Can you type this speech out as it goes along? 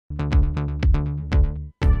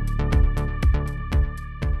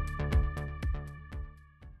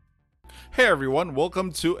Hey everyone,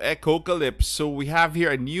 welcome to Echocalypse. So we have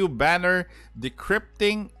here a new banner,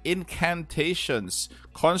 Decrypting Incantations,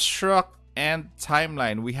 Construct and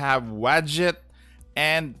Timeline. We have Wadjet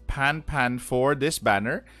and Pan for this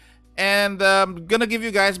banner. And I'm gonna give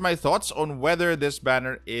you guys my thoughts on whether this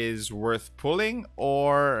banner is worth pulling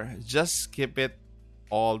or just skip it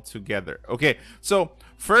all together. Okay, so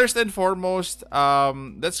first and foremost,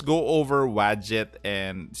 let's go over Wadjet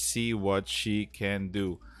and see what she can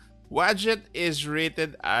do. Wadjet is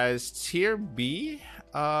rated as tier B,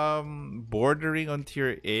 bordering on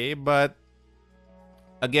tier A, but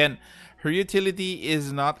again, her utility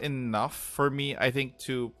is not enough for me, I think,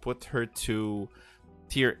 to put her to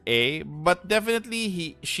tier A, but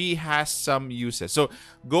definitely she has some uses. So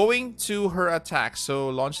going to her attack, so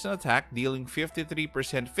launched an attack dealing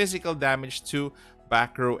 53% physical damage to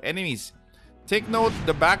back row enemies. Take note,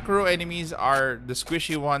 the back row enemies are the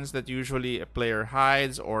squishy ones that usually a player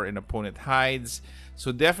hides or an opponent hides.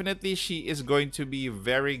 So definitely she is going to be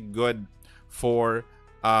very good for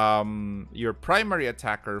your primary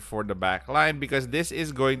attacker for the back line, because this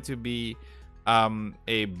is going to be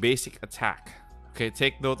a basic attack. Okay,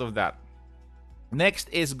 take note of that. Next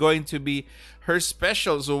is going to be her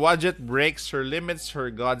special. So Wadjet breaks her limits,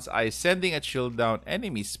 her God's Eye, sending a chill down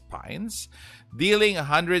enemy spines, dealing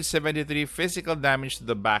 173 physical damage to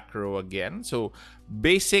the back row again. So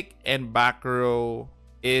basic and back row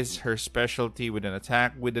is her specialty with an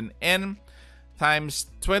attack with an N times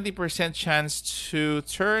 20% chance to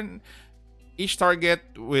turn each target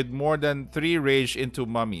with more than 3 rage into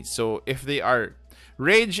mummies. So if they are,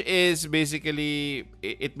 rage is basically,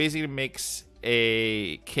 it basically makes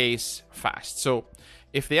a case fast. So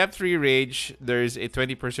if they have 3 rage, there's a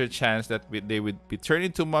 20% chance that they would be turned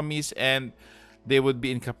into mummies and they would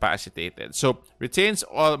be incapacitated. So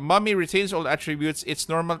mummy retains all attributes. Its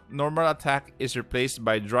normal attack is replaced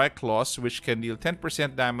by dry claws, which can deal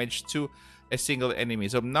 10% damage to a single enemy.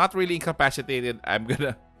 So I'm not really incapacitated. I'm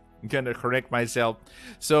gonna correct myself.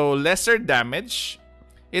 So lesser damage.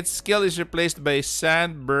 Its skill is replaced by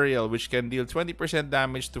Sand Burial, which can deal 20%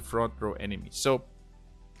 damage to front row enemies. So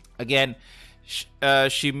again,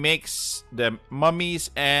 she makes the mummies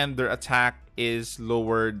and their attack is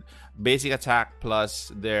lowered. Basic attack plus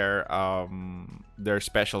their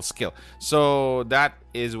special skill. So that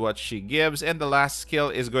is what she gives. And the last skill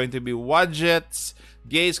is going to be Wadjet's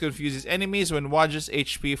Gaze confuses enemies. When Wadjet's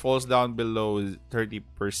HP falls down below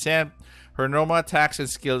 30%, her normal attacks and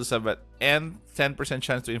skills have an N 10%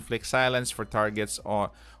 chance to inflict silence for targets on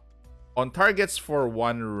targets for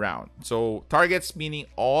 1 round. So targets meaning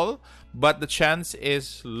all, but the chance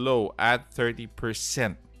is low at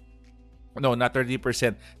 30%. No, not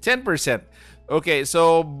 30%, 10%. Okay,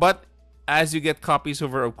 so but as you get copies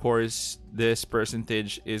over, of course, this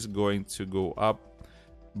percentage is going to go up,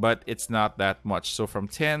 but it's not that much. So from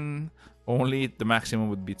 10, only the maximum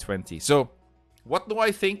would be 20. So what do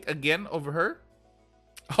I think again of her?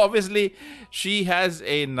 Obviously, she has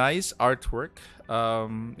a nice artwork.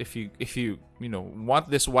 If you want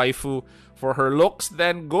this waifu for her looks,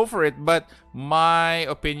 then go for it. But my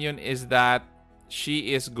opinion is that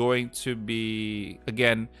she is going to be,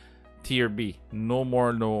 again, tier B. No,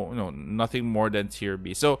 nothing more than tier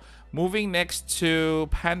B. So moving next to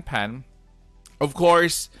Pan. Of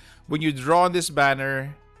course, when you draw on this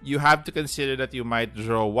banner, you have to consider that you might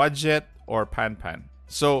draw Wadjet or Pan.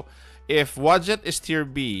 So if Wadjet is tier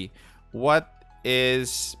B, what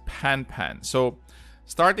is Pan? So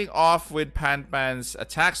starting off with Pan's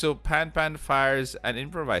attack. So Pan fires an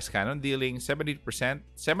improvised cannon, dealing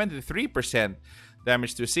 73%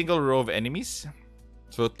 damage to a single row of enemies.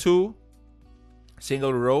 So 2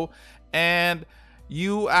 single row. And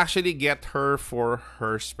you actually get her for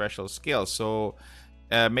her special skill. So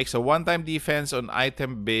makes a one-time defense on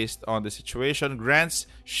item based on the situation. Grants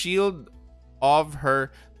shield of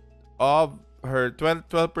her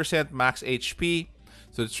 12% max HP.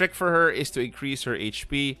 So the trick for her is to increase her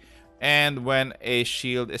HP, and when a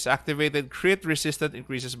shield is activated, crit resistance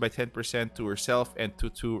increases by 10% to herself and to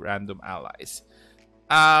 2 random allies.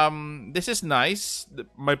 This is nice.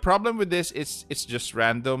 My problem with this is it's just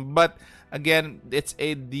random, but again, it's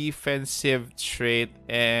a defensive trait,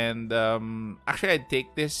 and actually I'd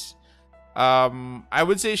take this. I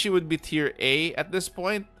would say she would be tier A at this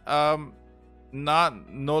point.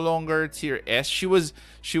 No longer tier S. She was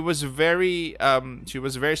very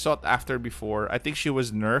sought after before. I think she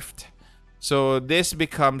was nerfed. So this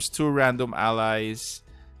becomes 2 random allies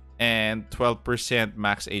and 12%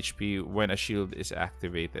 max HP when a shield is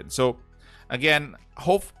activated. So again,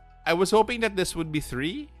 I was hoping that this would be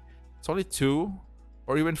 3. It's only 2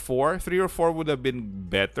 or even 4. 3 or 4 would have been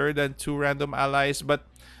better than 2 random allies, but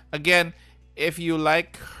again, if you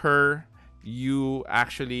like her, you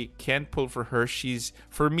actually can pull for her.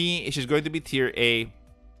 For me, she's going to be tier A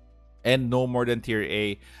and no more than tier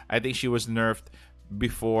A. I think she was nerfed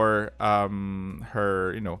before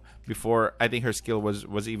her, before I think her skill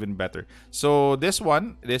was even better. So this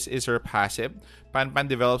is her passive. Pan Pan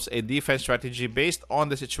develops a defense strategy based on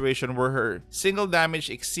the situation where her single damage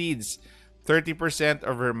exceeds 30%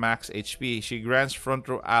 of her max HP. She grants front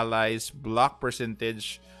row allies block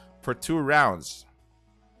percentage for 2 rounds.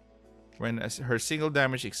 When her single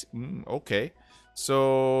damage okay.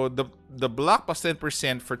 So the block plus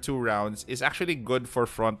 10% for 2 rounds is actually good for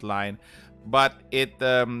frontline, but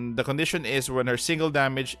the condition is when her single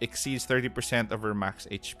damage exceeds 30% of her max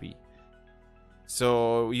HP.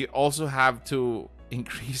 So you also have to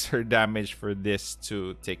increase her damage for this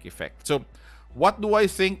to take effect. So what do I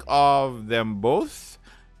think of them both?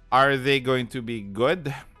 Are they going to be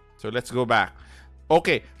good? So let's go back.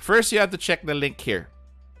 Okay, first you have to check the link here.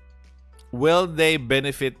 Will they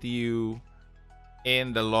benefit you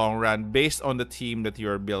in the long run based on the team that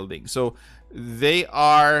you're building? So they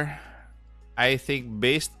are, I think,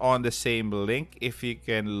 based on the same link. If you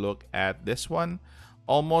can look at this one,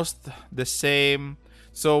 almost the same.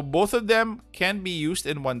 So both of them can be used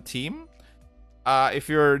in one team. If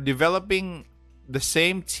you're developing the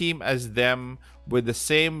same team as them with the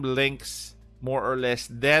same links, more or less,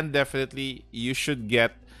 then definitely you should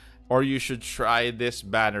get, or you should try this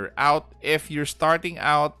banner out. If you're starting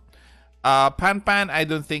out, Pan Pan, I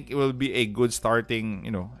don't think it will be a good starting,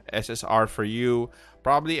 SSR for you.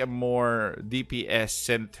 Probably a more DPS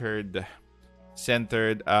centered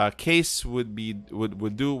case would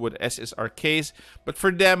do with SSR case. But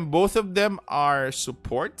for them, both of them are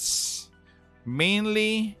supports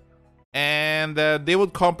mainly, and they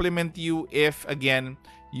would complement you if, again,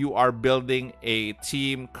 you are building a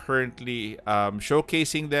team currently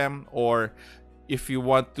showcasing them, or if you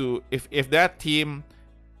want to, if that team,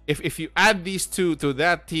 if you add these two to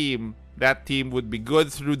that team would be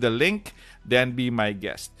good through the link, then be my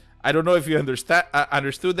guest. I don't know if you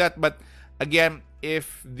understood that, but again,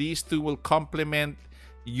 if these two will complement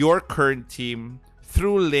your current team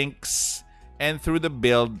through links and through the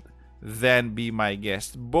build, then be my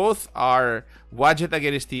guest. Both are, Wadjet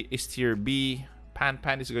again is tier B, Pan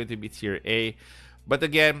Pan is going to be tier A, but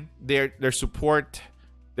again, their support,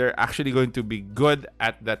 they're actually going to be good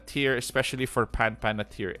at that tier, especially for Pan Pan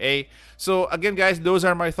at tier A. So again, guys, those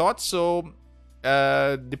are my thoughts. So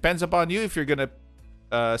depends upon you if you're gonna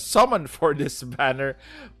summon for this banner,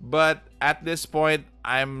 but at this point,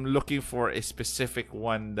 I'm looking for a specific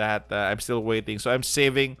one that I'm still waiting. So I'm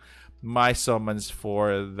saving my summons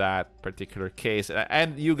for that particular case,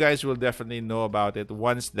 and you guys will definitely know about it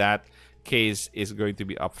once that case is going to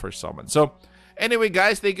be up for summon. So anyway,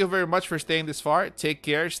 guys, thank you very much for staying this far. Take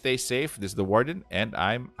care, stay safe. This is the Warden, and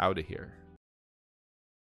I'm out of here.